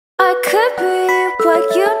could be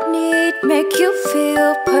what you need, make you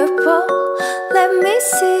feel purple. Let me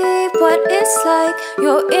see what it's like,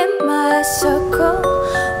 you're in my circle.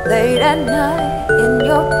 Late at night in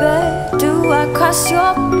your bed, do I cross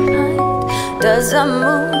your mind? Does the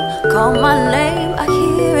moon call my name? I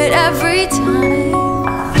hear it every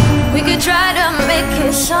time. We could try to make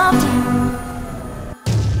it something.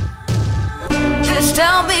 Just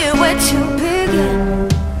tell me where to begin.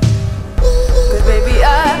 Cause baby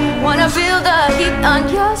I wanna feel the heat on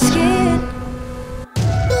your skin.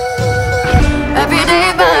 Every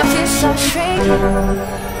day my feels so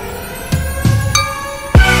shrinking.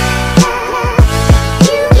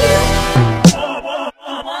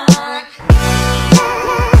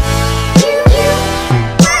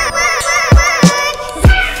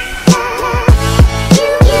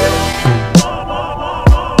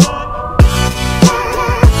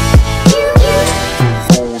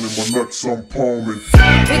 I'm palming.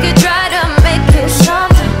 We could try to make it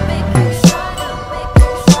something.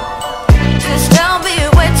 Just tell me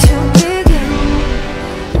where to begin.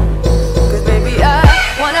 Cause baby I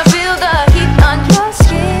wanna feel the heat on your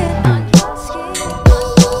skin.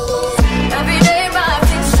 Every day my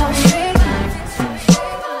feels so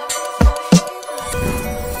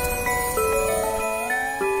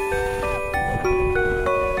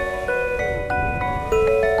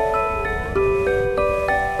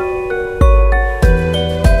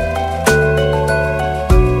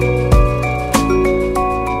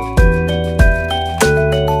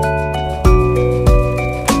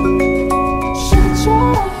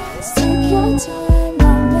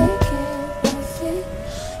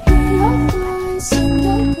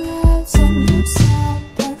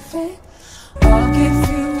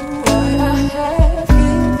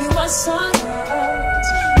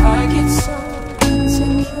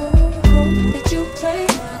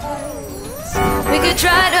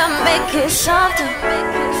try to make it something.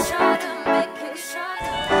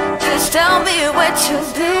 Just tell me where to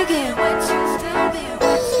begin.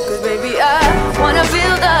 Cause baby I wanna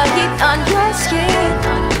feel the heat on your skin.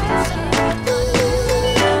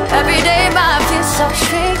 Every day my feels so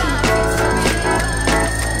shrinking.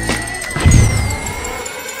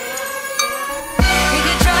 We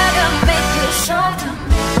could try to make it something.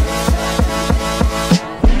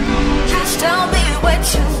 Just tell me where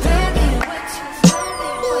to begin.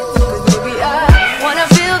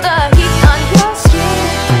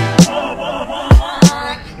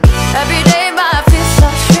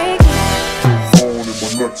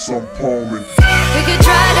 I'm palming. We could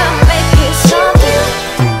try to make it something.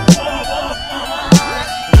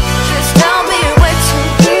 Just tell me where to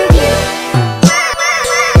begin.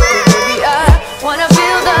 Baby I wanna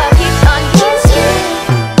feel the heat on your skin.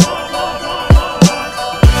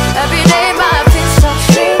 Every day my feels so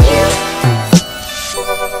shrinking.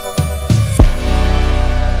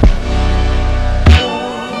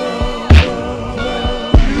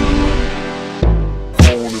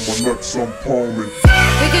 I'm palming.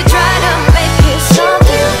 We could try